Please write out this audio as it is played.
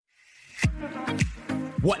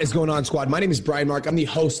What is going on, squad? My name is Brian Mark. I'm the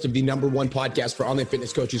host of the #1 podcast for online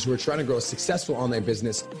fitness coaches who are trying to grow a successful online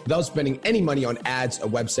business without spending any money on ads, a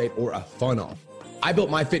website, or a funnel. I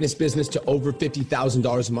built my fitness business to over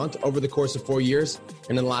 $50,000 a month over the course of 4 years.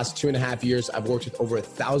 And in the last 2.5 years, I've worked with over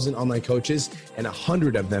 1,000 online coaches and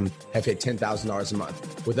 100 of them have hit $10,000 a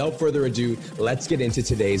month. Without further ado, let's get into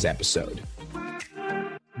today's episode.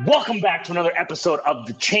 Welcome back to another episode of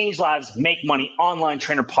the Change Lives, Make Money Online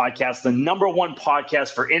Trainer Podcast, the #1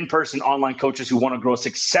 podcast for in-person online coaches who want to grow a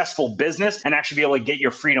successful business and actually be able to get your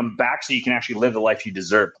freedom back so you can actually live the life you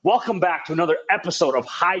deserve. Welcome back to another episode of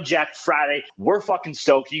Hijack Friday. We're fucking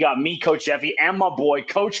stoked. You got me, Coach Effie, and my boy,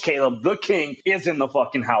 Coach Caleb, the king, is in the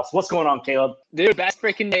fucking house. What's going on, Caleb? Dude, best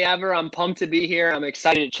freaking day ever. I'm pumped to be here. I'm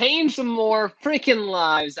excited to change some more freaking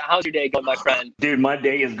lives. How's your day going, my friend? Dude, my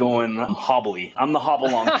day is going hobbly. I'm the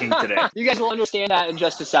hobble-on king today. You guys will understand that in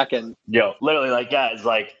just a second. Yo, literally, guys,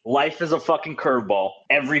 life is a fucking curveball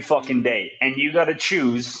every fucking day, and you got to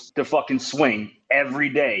choose to fucking swing every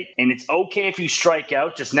day. And it's okay if you strike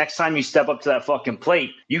out. Just next time you step up to that fucking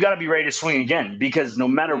plate, you got to be ready to swing again, because no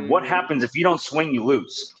matter what happens, if you don't swing, you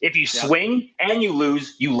lose. If you swing and you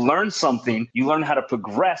lose, you learn something, you learn how to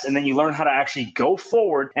progress, and then you learn how to actually go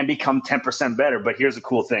forward and become 10% better. But here's the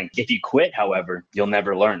cool thing. If you quit, however, you'll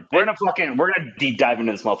never learn. We're gonna deep dive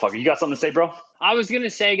into this motherfucker. You got something to say, bro? I was going to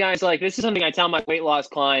say, guys, this is something I tell my weight loss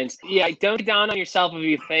clients. Yeah, don't get down on yourself if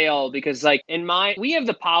you fail, because we have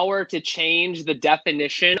the power to change the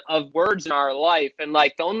definition of words in our life. And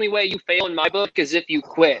the only way you fail in my book is if you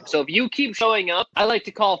quit. So if you keep showing up, I like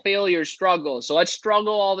to call failure struggle. So let's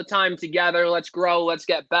struggle all the time together. Let's grow. Let's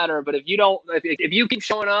get better. But if you keep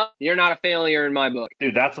showing up, you're not a failure in my book.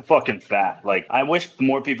 Dude, that's a fucking fact. I wish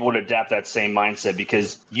more people would adapt that same mindset,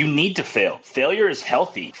 because you need to fail. Failure is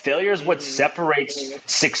healthy. Failure is what separates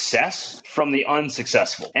success from the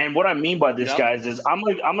unsuccessful. And what I mean by this, guys, is I'm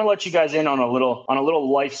gonna let you guys in on a little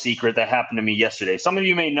life secret that happened to me yesterday. Some of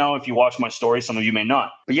you may know if you watch my story, some of you may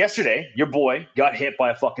not. But yesterday, your boy got hit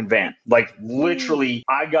by a fucking van. Literally,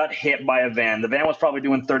 I got hit by a van. The van was probably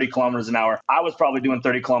doing 30 kilometers an hour. I was probably doing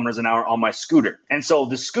 30 kilometers an hour on my scooter. And so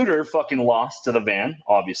the scooter fucking lost to the van,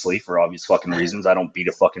 obviously, for obvious fucking reasons. I don't beat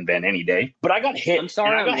a fucking van any day. But I got hit. I'm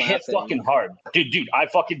sorry, I got hit fucking hard. Dude, I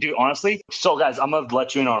fucking do, honestly. So guys, I'm gonna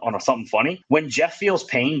let you in on something funny. When Jeff feels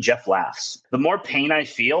pain, Jeff laughs. The more pain I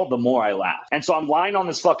feel, the more I laugh. And so I'm lying on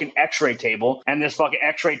this fucking x-ray table, and this fucking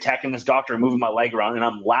x-ray tech and this doctor are moving my leg around, and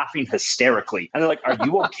I'm laughing hysterically. And they're like, "Are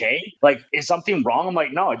you okay? Is something wrong?" I'm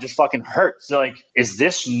like, "No, it just fucking hurts." They're like, "Is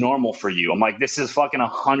this normal for you?" I'm like, "This is fucking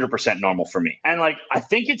 100% normal for me." And I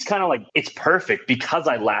think it's kind of it's perfect because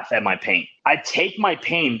I laugh at my pain. I take my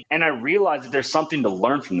pain and I realize that there's something to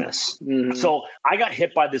learn from this. Mm-hmm. So I got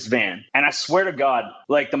hit by this van, and I swear to God,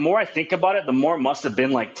 the more I think about it, the more it must have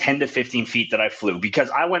been 10 to 15 feet that I flew, because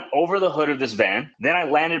I went over the hood of this van. Then I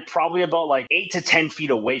landed probably about 8 to 10 feet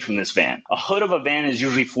away from this van. A hood of a van is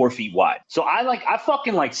usually 4 feet wide. So I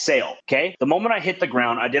fucking sail. Okay. The moment I hit the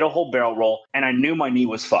ground, I did a whole barrel roll, and I knew my knee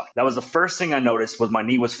was fucked. That was the first thing I noticed, was my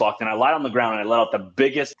knee was fucked. And I lied on the ground and I let out the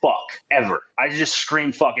biggest fuck ever. I just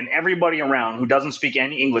screamed fucking. Everybody around who doesn't speak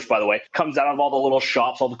any English, by the way, comes out of all the little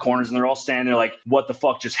shops, all the corners, and they're all standing there like, what the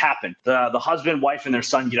fuck just happened? The husband, wife, and their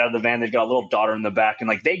son get out of the van. They've got a little daughter in the back, and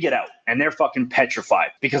they get out, and they're fucking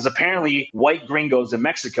petrified, because apparently white gringos in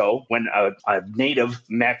Mexico, when a native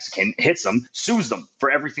Mexican hits them, sues them for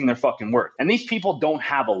everything they're fucking worth. And these people don't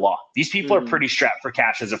have a lot. These people are pretty strapped for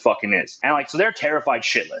cash as it fucking is. And so they're terrified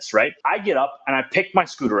shitless, right? I get up and I pick my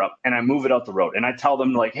scooter up and I move it out the road, and I tell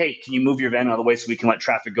them hey, can you move your van out of the way so we can let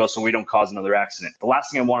traffic go so we don't cause another accident? The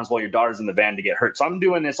last thing I want is while your daughter's in the van to get hurt. So I'm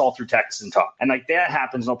doing this all through text and talk. And that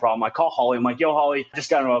happens, no problem. I call Holly. I'm like, "Yo, Holly, just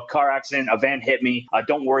got into a car accident. A van hit me.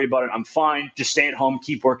 Don't worry about it. I'm fine. Just stay at home,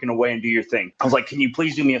 keep working away, and do your thing." I was like, "Can you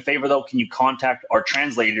please do me a favor though? Can you contact our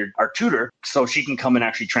translator, our tutor, so she can come and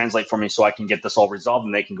actually translate for me so I can get this all resolved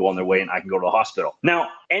and they can go on their way and I can go to the hospital?" Now,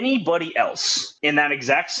 anybody else in that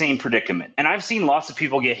exact same predicament, and I've seen lots of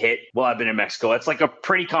people get hit while I've been in Mexico. It's a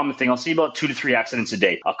pretty common thing. I'll see about 2 to 3 accidents a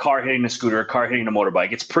day. A car hitting a scooter, a car hitting a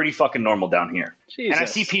motorbike. It's pretty fucking normal down here. Jesus. And I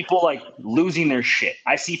see people losing their shit.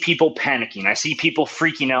 I see people panicking. I see people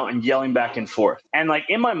freaking out and yelling back and forth. And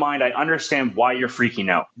in my mind, I understand why you're freaking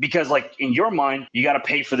out, because in your mind, you got to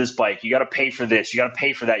pay for this bike. You got to pay for this. You got to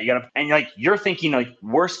pay for that. And you're thinking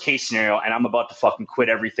worst case scenario, and I'm about to fucking quit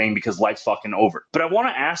everything because life's fucking over. But I want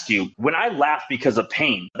to ask you, when I laugh because of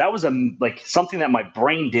pain, that was something that my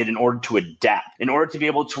brain did in order to adapt, in order to be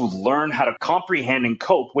able to learn how to comprehend and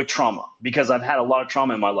cope with trauma, because I've had a lot of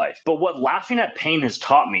trauma in my life. But what laughing at pain has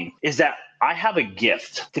taught me is that I have a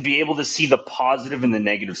gift to be able to see the positive in the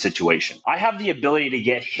negative situation. I have the ability to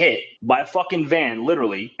get hit by a fucking van,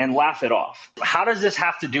 literally, and laugh it off. How does this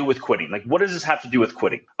have to do with quitting? Like, what does this have to do with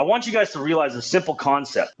quitting? I want you guys to realize a simple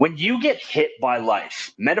concept. When you get hit by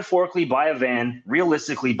life, metaphorically by a van,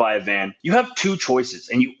 realistically by a van, you have two choices,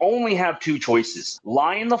 and you only have two choices.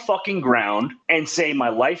 Lie in the fucking ground and say, my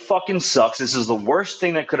life fucking sucks. This is the worst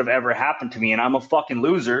thing that could have ever happened to me, and I'm a fucking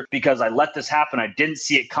loser because I let this happen. I didn't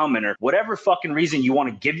see it coming, or whatever fucking reason you want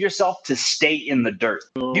to give yourself to stay in the dirt.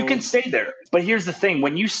 You can stay there. But here's the thing.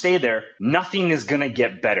 When you stay there, nothing is going to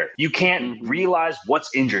get better. You can't realize what's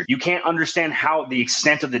injured. You can't understand how the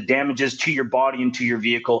extent of the damages to your body and to your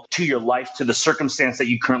vehicle, to your life, to the circumstance that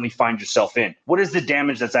you currently find yourself in. What is the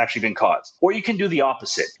damage that's actually been caused? Or you can do the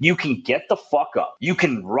opposite. You can get the fuck up. You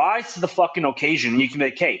can rise to the fucking occasion, and you can be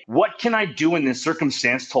like, hey, what can I do in this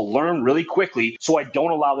circumstance to learn really quickly so I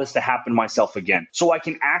don't allow this to happen to myself again? So I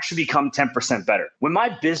can actually become 10% better. When my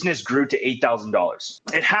business grew to $8,000,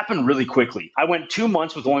 it happened really quickly. I went 2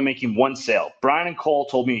 months with only making one sale. Brian and Cole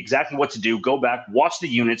told me exactly what to do. Go back, watch the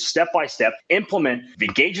units step by step, implement,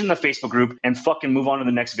 engage in the Facebook group, and fucking move on to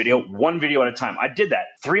the next video, one video at a time. I did that.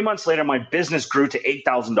 3 months later, my business grew to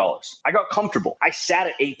 $8,000. I got comfortable. I sat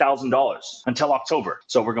at $8,000 until October.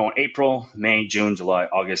 So we're going April, May, June, July,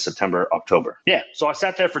 August, September, October. Yeah. So I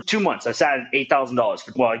sat there for 2 months. I sat at $8,000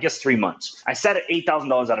 for, well, I guess 3 months. I sat at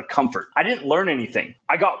 $8,000 out of comfort. I didn't learn anything.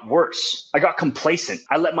 I got worse. I got complacent.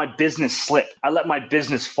 I let my business slip. I let my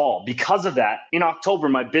business fall. Because of that, in October,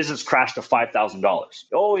 my business crashed to $5,000.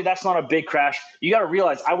 Oh, that's not a big crash. You got to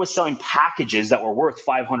realize I was selling packages that were worth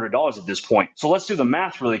 $500 at this point. So let's do the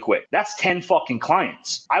math really quick. That's 10 fucking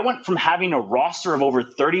clients. I went from having a roster of over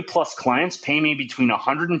 30 plus clients pay me between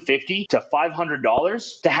 $150 to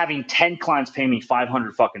 $500 to having 10 clients pay me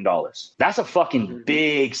 $500 fucking dollars. That's a fucking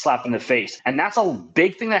big slap in the face. And that's a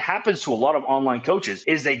big thing that happens to a lot of online coaches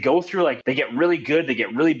is they go through, like, they get really good, they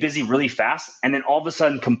get really busy really fast, and then all of a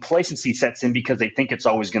sudden complacency sets in because they think it's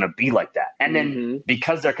always going to be like that. And then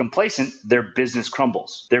because they're complacent, their business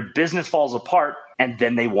crumbles. Their business falls apart. And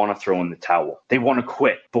then they want to throw in the towel. They want to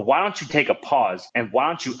quit. But why don't you take a pause and why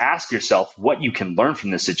don't you ask yourself what you can learn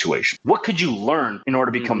from this situation? What could you learn in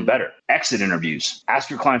order to become better? Exit interviews.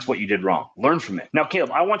 Ask your clients what you did wrong. Learn from it. Now,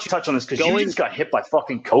 Caleb, I want you to touch on this because you just got hit by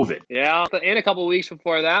fucking COVID. Yeah. And a couple of weeks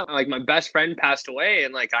before that, like, my best friend passed away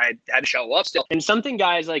and, like, I had to show up still. And something,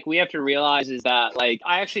 guys, like, we have to realize is that, like,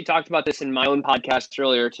 I actually talked about this in my own podcast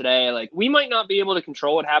earlier today. Like, we might not be able to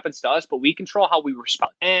control what happens to us, but we control how we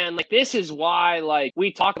respond. And, like, this is why, like,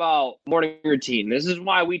 we talk about morning routine. This is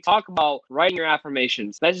why we talk about writing your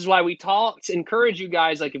affirmations. This is why we talk to encourage you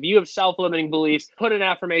guys, like, if you have self-limiting beliefs, put an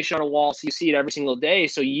affirmation on a wall so you see it every single day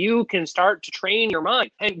so you can start to train your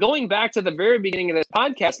mind. And going back to the very beginning of this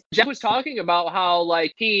podcast, Jeff was talking about how,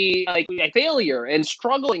 like, he, like, failure and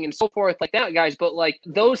struggling and so forth like that, guys. But, like,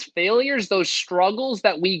 those failures, those struggles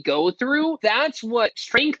that we go through, that's what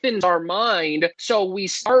strengthens our mind so we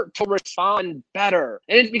start to respond better.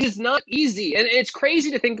 And it's because it's not easy. And it's crazy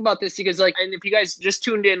to think about this because, like, and if you guys just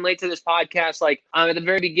tuned in late to this podcast, like, at the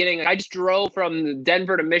very beginning, like, I just drove from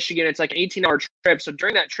Denver to Michigan. It's like an 18-hour trip. So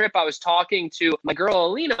during that trip, I was talking to my girl,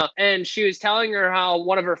 Alina, and she was telling her how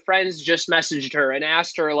one of her friends just messaged her and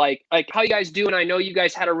asked her, like, how you guys doing? I know you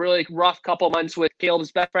guys had a really rough couple months with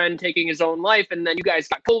Caleb's best friend taking his own life, and then you guys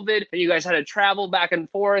got COVID, and you guys had to travel back and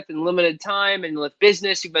forth in limited time, and with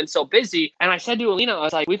business, you've been so busy. And I said to Alina, I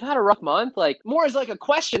was like, we've had a rough month, like, more as like a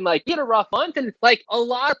question, like, you had a rough month, and, like, a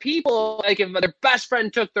lot of people, like, if their best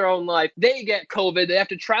friend took their own life, they get COVID, they have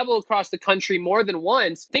to travel across the country more than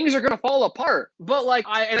once, things are going to fall apart. But, like,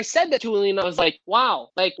 I said that to Alina, I was like, wow,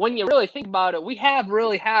 like, when you really think about it, we have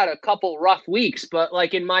really had a couple rough weeks, but,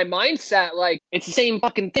 like, in my mindset, like, it's the same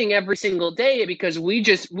fucking thing every single day because we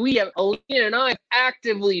have, Alina and I have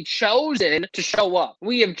actively chosen to show up.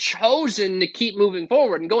 We have chosen to keep moving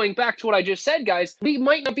forward. And going back to what I just said, guys, we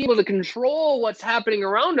might not be able to control what's happening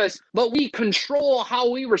around us, but we control how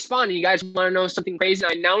we respond. And you guys want to know something crazy?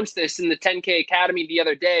 I announced this in the 10K Academy the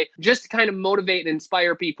other day just to kind of motivate and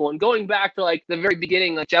inspire people. And going back to, like, the very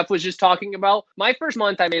beginning, like Jeff was just talking about, my first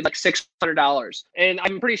month I made like $600. And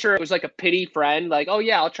I'm pretty sure it was like a pity friend, like, oh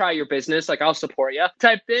yeah, I'll try your business, like, I'll support you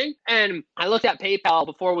type thing. And I looked at PayPal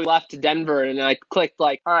before we left to Denver and I clicked,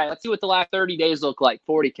 like, all right, let's see what the last 30 days look like.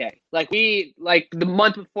 40K. Like, the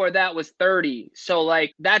month before that was 30. So,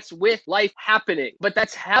 like, that's with life happening, but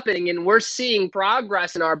that's happening and we're seeing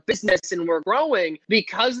progress in our business and we're growing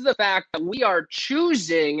because of the fact that we are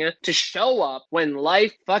choosing to show up when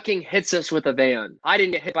life fucking hits us with a van. I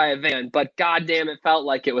didn't get hit by a van, but goddamn, it felt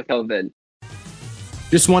like it with COVID.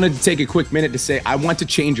 Just wanted to take a quick minute to say, I want to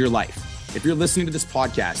change your life. If you're listening to this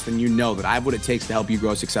podcast, then you know that I have what it takes to help you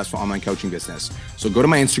grow a successful online coaching business. So go to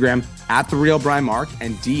my Instagram @TheRealBrianMark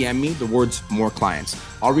and DM me the words more clients.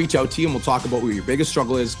 I'll reach out to you and we'll talk about what your biggest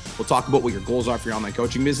struggle is. We'll talk about what your goals are for your online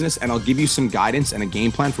coaching business, and I'll give you some guidance and a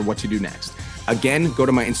game plan for what to do next. Again, go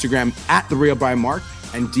to my Instagram @TheRealBrianMark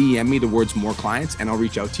and DM me the words more clients, and I'll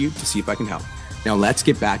reach out to you to see if I can help. Now let's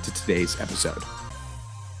get back to today's episode.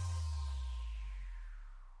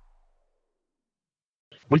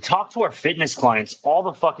 We talk to our fitness clients all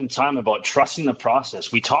the fucking time about trusting the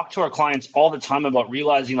process. We talk to our clients all the time about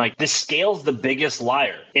realizing like the scale's the biggest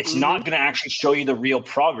liar. It's not going to actually show you the real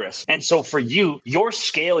progress. And so for you, your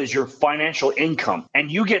scale is your financial income. And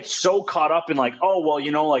you get so caught up in like, oh, well,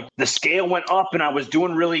 you know, like the scale went up and I was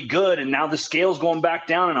doing really good. And now the scale's going back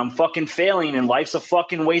down and I'm fucking failing and life's a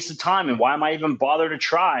fucking waste of time. And why am I even bother to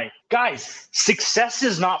try? Guys, success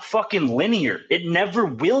is not fucking linear. It never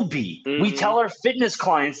will be. We tell our fitness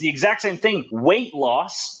clients the exact same thing. Weight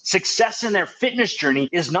loss, success in their fitness journey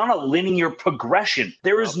is not a linear progression.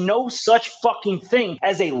 There is no such fucking thing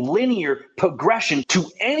as a linear progression to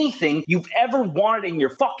anything you've ever wanted in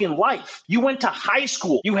your fucking life. You went to high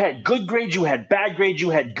school. You had good grades. You had bad grades.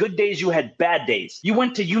 You had good days. You had bad days. You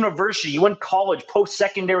went to university. You went college,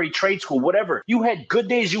 post-secondary, trade school, whatever. You had good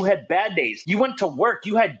days. You had bad days. You went to work.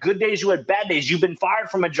 You had good days, you had bad days. You've been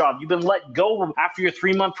fired from a job. You've been let go after your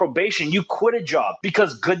 3-month probation. You quit a job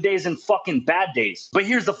because good days and fucking bad days. But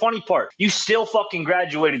here's the funny part. You still fucking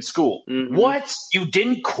graduated school. What? You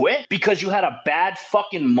didn't quit because you had a bad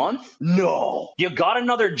fucking month? No. You got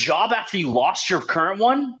another job after you lost your current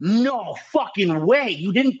one? No fucking way.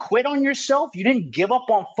 You didn't quit on yourself? You didn't give up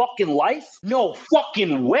on fucking life? No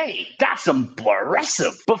fucking way. That's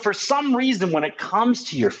impressive. But for some reason, when it comes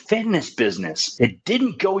to your fitness business, it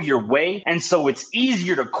didn't go your way, and so it's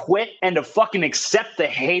easier to quit and to fucking accept the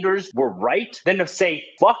haters were right than to say,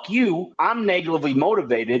 fuck you, I'm negatively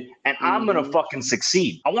motivated and I'm gonna fucking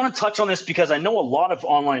succeed. I want to touch on this because I know a lot of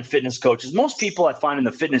online fitness coaches, most people I find in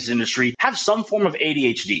the fitness industry have some form of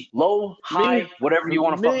ADHD, low, high, whatever you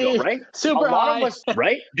want to fucking go, right? Super a lot high. of us,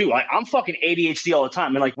 right? Dude, I'm fucking ADHD all the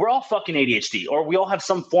time, and like we're all fucking ADHD, or we all have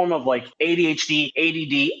some form of like ADHD,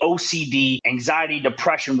 ADD, OCD, anxiety,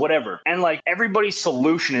 depression, whatever. And like everybody's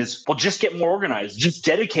solution is, well, just get more organized. Just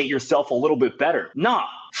dedicate yourself a little bit better. Nah.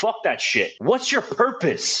 Fuck that shit. What's your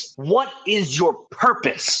purpose? What is your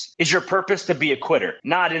purpose? Is your purpose to be a quitter?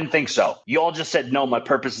 Nah, I didn't think so. You all just said, no, my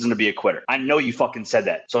purpose isn't to be a quitter. I know you fucking said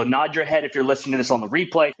that. So nod your head if you're listening to this on the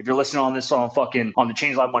replay, if you're listening on this on the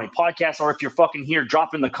Change Live Money podcast, or if you're fucking here,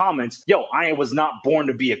 drop in the comments, yo, I was not born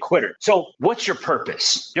to be a quitter. So what's your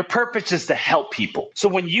purpose? Your purpose is to help people. So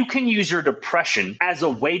when you can use your depression as a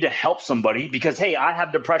way to help somebody, because, hey, I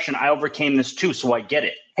have depression, I overcame this too, so I get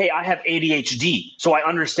it. Hey, I have ADHD, so I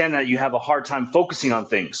understand that you have a hard time focusing on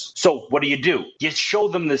things. So what do? You show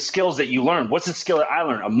them the skills that you learned. What's the skill that I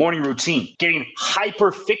learned? A morning routine. Getting hyper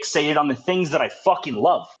fixated on the things that I fucking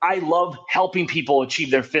love. I love helping people achieve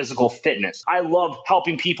their physical fitness. I love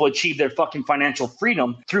helping people achieve their fucking financial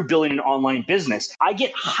freedom through building an online business. I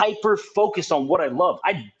get hyper focused on what I love.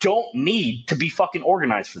 I don't need to be fucking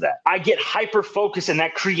organized for that. I get hyper focused, and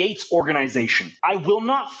that creates organization. I will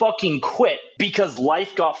not fucking quit because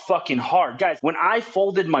life got fucking hard. Guys, when I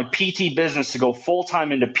folded my PT business to go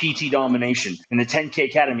full-time into PT domination in the 10K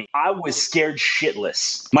Academy, I was scared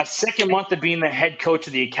shitless. My second month of being the head coach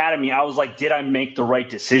of the Academy, I was like, did I make the right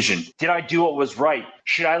decision? Did I do what was right?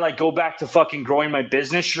 Should I like go back to fucking growing my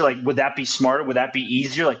business? Should like, would that be smarter? Would that be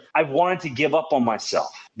easier? Like I wanted to give up on myself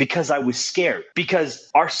because I was scared, because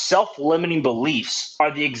our self-limiting beliefs are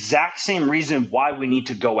the exact same reason why we need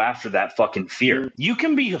to go after that fucking fear. You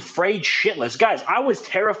can be afraid shitless. Guys, I was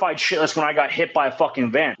terrified shitless when I got hit by a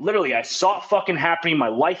fucking van. Literally, I saw it fucking happening. My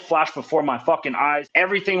life flashed before my fucking eyes.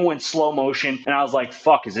 Everything went slow motion. And I was like,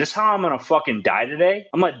 fuck, is this how I'm going to fucking die today?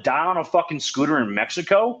 I'm going to die on a fucking scooter in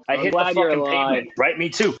Mexico? I hit the fucking pavement, right? Me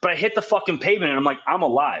too. But I hit the fucking pavement and I'm like, I'm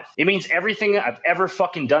alive. It means everything I've ever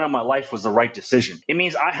fucking done in my life was the right decision. It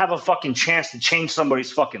means I have a fucking chance to change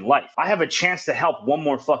somebody's fucking life. I have a chance to help one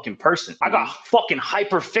more fucking person. I got fucking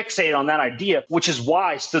hyper fixated on that idea, which is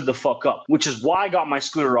why I stood the fuck up, which is why I got my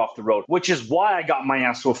scooter off the road, which is why I got my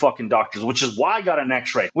ass to a fucking doctor's, which is why I got an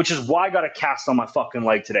x-ray, which is why I got a cast on my fucking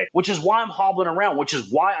leg today, which is why I'm hobbling around, which is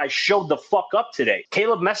why I showed the fuck up today.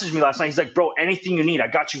 Caleb messaged me last night. He's like, bro, anything you need, I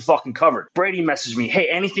got you fucking covered. Brady messaged me me, hey,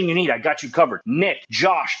 anything you need, I got you covered. Nick,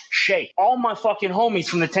 Josh, Shay, all my fucking homies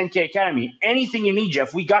from the 10K Academy, anything you need,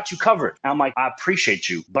 Jeff, we got you covered. And I'm like, I appreciate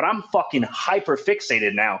you, but I'm fucking hyper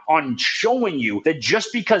fixated now on showing you that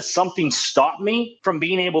just because something stopped me from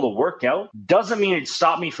being able to work out doesn't mean it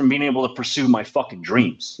stopped me from being able to pursue my fucking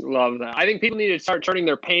dreams. Love that. I think people need to start turning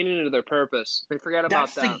their pain into their purpose. They forget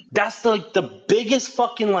about that. That's the biggest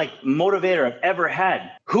fucking like motivator I've ever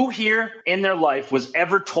had. Who here in their life was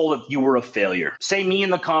ever told if you were a failure? Say me in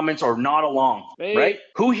the comments or not along, right?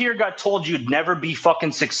 Who here got told you'd never be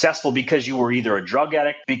fucking successful because you were either a drug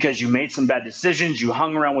addict, because you made some bad decisions, you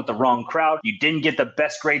hung around with the wrong crowd, you didn't get the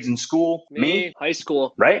best grades in school? Me? High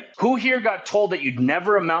school. Right? Who here got told that you'd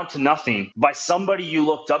never amount to nothing by somebody you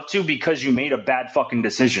looked up to because you made a bad fucking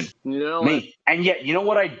decision? Me. And yet, you know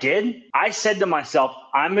what I did? I said to myself,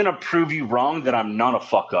 I'm going to prove you wrong that I'm not a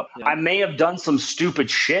fuck up. Yeah. I may have done some stupid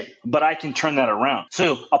shit, but I can turn that around.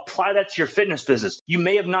 So apply that to your fitness business. You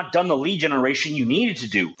may have not done the lead generation you needed to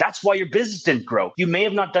do. That's why your business didn't grow. You may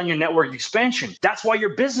have not done your network expansion. That's why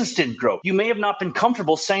your business didn't grow. You may have not been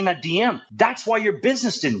comfortable saying that DM. That's why your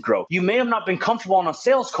business didn't grow. You may have not been comfortable on a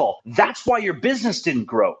sales call. That's why your business didn't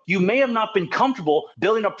grow. You may have not been comfortable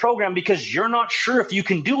building a program because you're not sure if you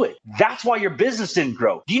can do it. That's why your business didn't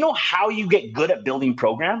grow. Do you know how you get good at building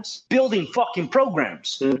programs? Building fucking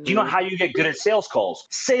programs. Do you know how you get good at sales calls?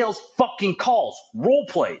 Sales fucking calls, role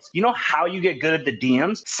plays. You know how you get good at the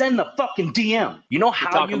DMs? Send the fucking DM. You know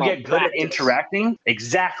how you get good at interacting?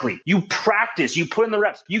 Exactly. You practice, you put in the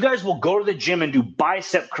reps. You guys will go to the gym and do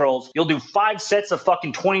bicep curls. You'll do 5 sets of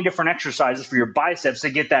fucking 20 different exercises for your biceps to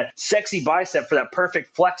get that sexy bicep for that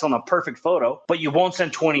perfect flex on the perfect photo, but you won't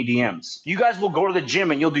send 20 DMs. You guys will go to the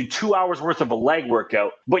gym and you'll do 2 hours worth of a leg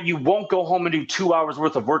workout, but you won't go home and do 2 hours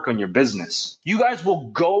worth of work on your business. You guys will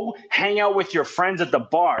go hang out with your friends at the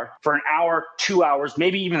bar for an hour, 2 hours,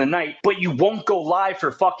 maybe even a night, but you won't go live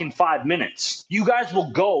for fucking 5 minutes. You guys will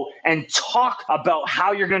go and talk about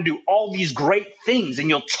how you're going to do all these great things, and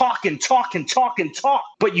you'll talk and talk and talk and talk,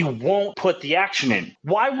 but you won't put the action in.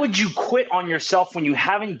 Why would you quit on yourself when you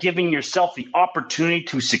haven't given yourself the opportunity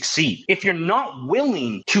to succeed? If you're not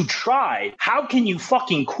willing to try, how can you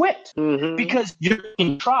fucking quit? Because you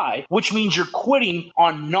can try, which means you're quitting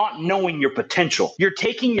on not knowing your potential. You're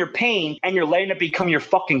taking your pain and you're letting it become your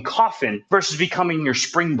fucking coffin versus becoming your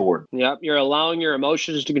springboard. Yep. You're allowing your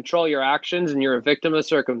emotions to control your actions and you're a victim of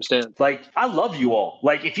circumstance. Like, I love you all.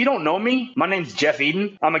 Like, if you don't know me, my name's Jeff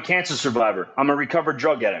Eden. I'm a cancer survivor. I'm a recovered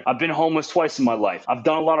drug addict. I've been homeless twice in my life. I've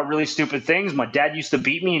done a lot of really stupid things. My dad used to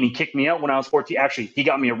beat me and he kicked me out when I was 14. Actually, he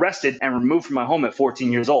got me arrested and removed from my home at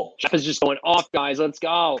 14 years old. Jeff is just going off, guys. Let's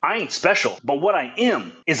go. I ain't special, but what I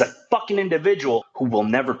am is a fucking individual who will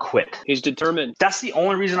never quit. He's determined. That's the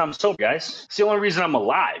only reason I'm sober, guys. It's the only reason I'm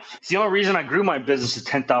alive. It's the only reason I grew my business to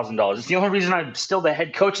 $10,000. It's the only reason I'm still the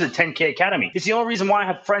head coach of the 10K Academy. It's the only reason why I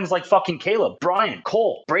have friends like fucking Caleb, Brian,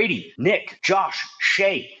 Cole, Brady, Nick, Josh,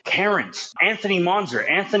 Shay, Terrence, Anthony Monzer,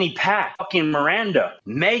 Anthony Pack, fucking Miranda,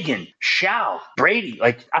 Megan, Shao, Brady.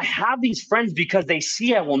 Like, I have these friends because they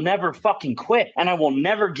see I will never fucking quit and I will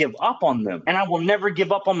never give up on them and I will never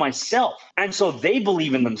give up on myself. And so they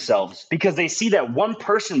believe in themselves because they see that one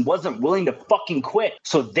person wasn't willing to fucking quit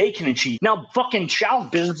so they can achieve. Now, fucking Shao's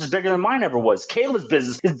business is bigger than mine ever was. Caleb's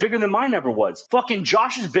business is bigger than mine ever was. Fucking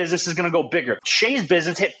Josh's business is going to go bigger. Shay's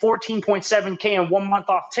business hit 14.7K in 1 month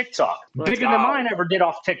off TikTok. Bigger than mine ever did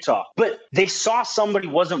off TikTok. But they saw somebody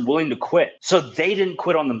wasn't willing to quit, so they didn't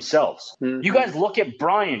quit on themselves. You guys look at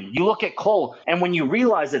Brian, you look at Cole, and when you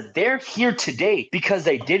realize that they're here today because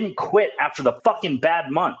they didn't quit after the fucking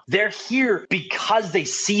bad month, they're here because they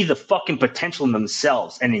see the fucking potential in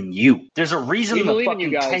themselves and in you. There's a reason the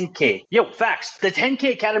fucking 10K. Yo, facts. The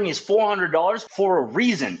 10K Academy is $400 for a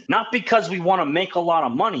reason, not because we want to make a lot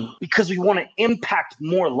of money, because we want to impact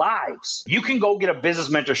more lives. You can go get a business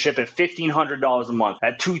mentorship at $1,500 a month,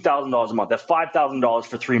 at $2,000 a month, at $5,000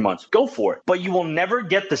 for 3 months. Go for it. But you will never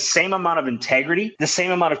get the same amount of integrity, the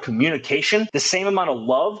same amount of communication, the same amount of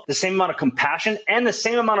love, the same amount of compassion, and the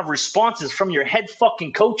same amount of responses from your head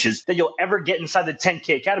fucking coaches that you'll ever get inside the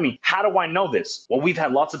 10K Academy. How do I know this? Well, we've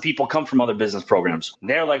had lots of people come from other business programs.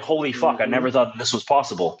 They're like, holy fuck, I never thought this was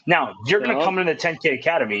possible. Now, you're going to come into the 10K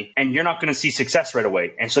Academy and you're not going to see success right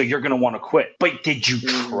away. And so you're going to want to quit. But did you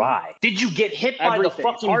try? Did you get hit by the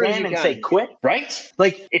fucking van and say quit? Right?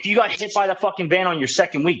 Like, if you got hit by the fucking van on your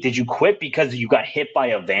second week, did you quit because you got hit by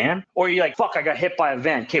a van? Or you're like, fuck, I got hit by a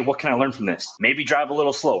van. Okay, what can I learn from this? Maybe drive a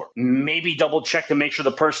little slower. Maybe double check to make sure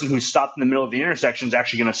the person who stopped in the middle of the intersection is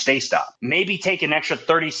actually going to stay stopped. Maybe take an extra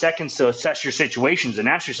 30 seconds to assess your situations and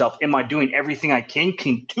ask yourself, am I doing everything I can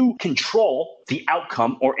to control the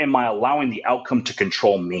outcome, or am I allowing the outcome to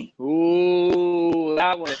control me? Ooh.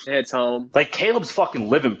 that when it hits home. Like, Caleb's fucking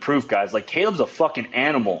living proof, guys. Like, Caleb's a fucking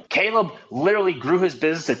animal. Caleb literally grew his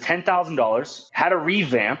business to $10,000, had a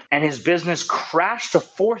revamp, and his business crashed to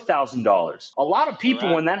 $4,000. A lot of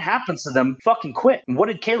people, when that happens to them, fucking quit. And what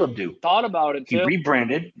did Caleb do? Thought about it, too. He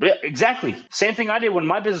rebranded. Yeah, exactly. Same thing I did when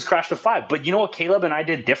my business crashed to 5. But you know what Caleb and I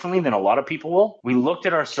did differently than a lot of people will? We looked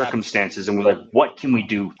at our circumstances and we're like, what can we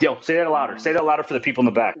do? Yo, say that louder. Say that louder for the people in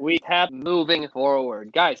the back. We kept moving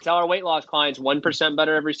forward. Guys, tell our weight loss clients 1%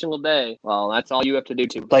 better every single day. Well, that's all you have to do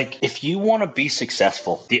too. Like, if you want to be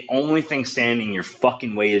successful, the only thing standing in your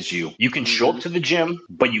fucking way is you. You can show up to the gym,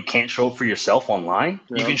 but you can't show up for yourself online.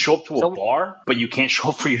 Yep. You can show up to a bar, but you can't show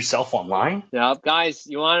up for yourself online. Yep. Guys,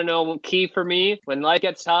 you want to know what key for me? When life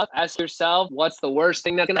gets tough, ask yourself, what's the worst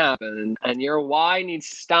thing that can happen? And your why needs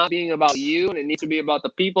to stop being about you, and it needs to be about the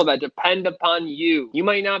people that depend upon you. You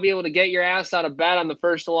might not be able to get your ass out of bed on the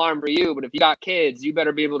first alarm for you, but if you got kids, you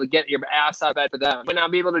better be able to get your ass out of bed for them. You might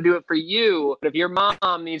not be able to do it for you, but if your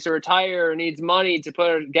mom needs to retire or needs money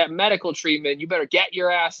to get medical treatment, you better get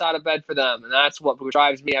your ass out of bed for them. And that's what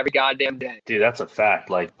drives me every goddamn day. Dude, that's a fact.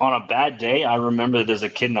 Like, on a bad day, I remember there's a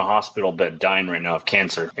kid in a hospital bed dying right now of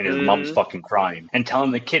cancer, and his mom's fucking crying and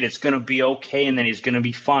telling the kid it's going to be okay and then he's going to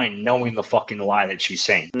be fine, knowing the fucking lie that she's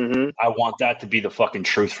saying. I want that to be the fucking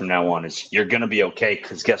truth from now on, is you're going to be okay,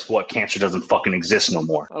 because guess what? Cancer doesn't fucking exist no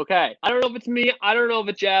more. Okay. I don't know if it's me. I don't know if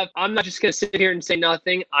it's Jeff. I'm not just going to sit here and say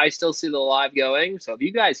nothing. I still see the live going. So if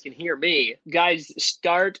you guys can hear me, guys,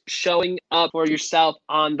 start showing up for yourself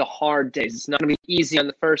on the hard days. It's not going to be easy on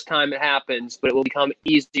the first time it happens, but it will become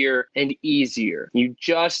easier and easier. You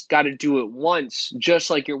just got to do it once, just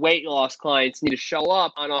like your weight loss clients need to show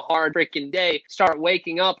up on a hard freaking day. Start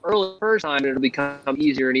waking up early the first time, and it'll become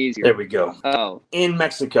easier and easier. There we go. Oh. In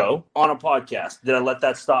Mexico, on a podcast. Did I let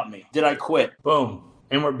that stop me? Did I quit? Boom.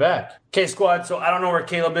 And we're back. Okay, squad. So I don't know where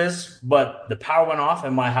Caleb is, but the power went off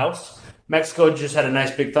at my house. Mexico just had a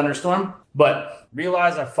nice big thunderstorm. But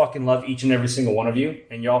realize I fucking love each and every single one of you,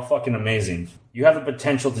 and you're all fucking amazing. You have the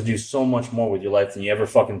potential to do so much more with your life than you ever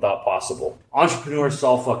fucking thought possible. Entrepreneurs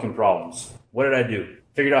solve fucking problems. What did I do?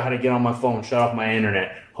 Figured out how to get on my phone, shut off my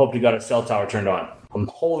internet, hope you got a cell tower turned on. I'm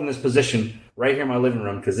holding this position right here in my living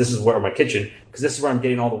room because this is where my kitchen, because this is where I'm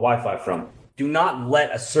getting all the Wi-Fi from. Do not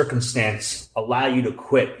let a circumstance allow you to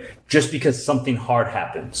quit just because something hard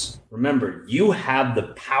happens. Remember, you have the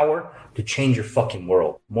power to change your fucking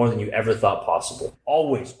world more than you ever thought possible.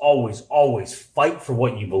 Always, always, always fight for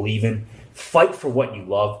what you believe in, fight for what you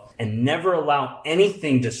love, and never allow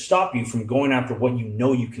anything to stop you from going after what you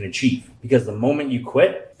know you can achieve. Because the moment you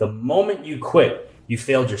quit, you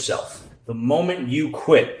failed yourself. The moment you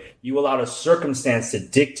quit, you allowed a circumstance to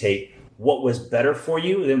dictate what was better for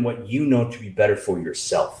you than what you know to be better for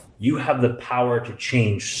yourself. You have the power to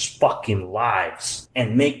change fucking lives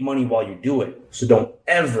and make money while you do it. So don't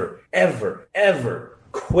ever, ever, ever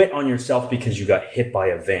quit on yourself because you got hit by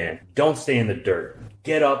a van. Don't stay in the dirt.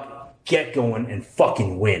 Get up, get going, and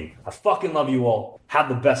fucking win. I fucking love you all. Have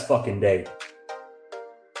the best fucking day.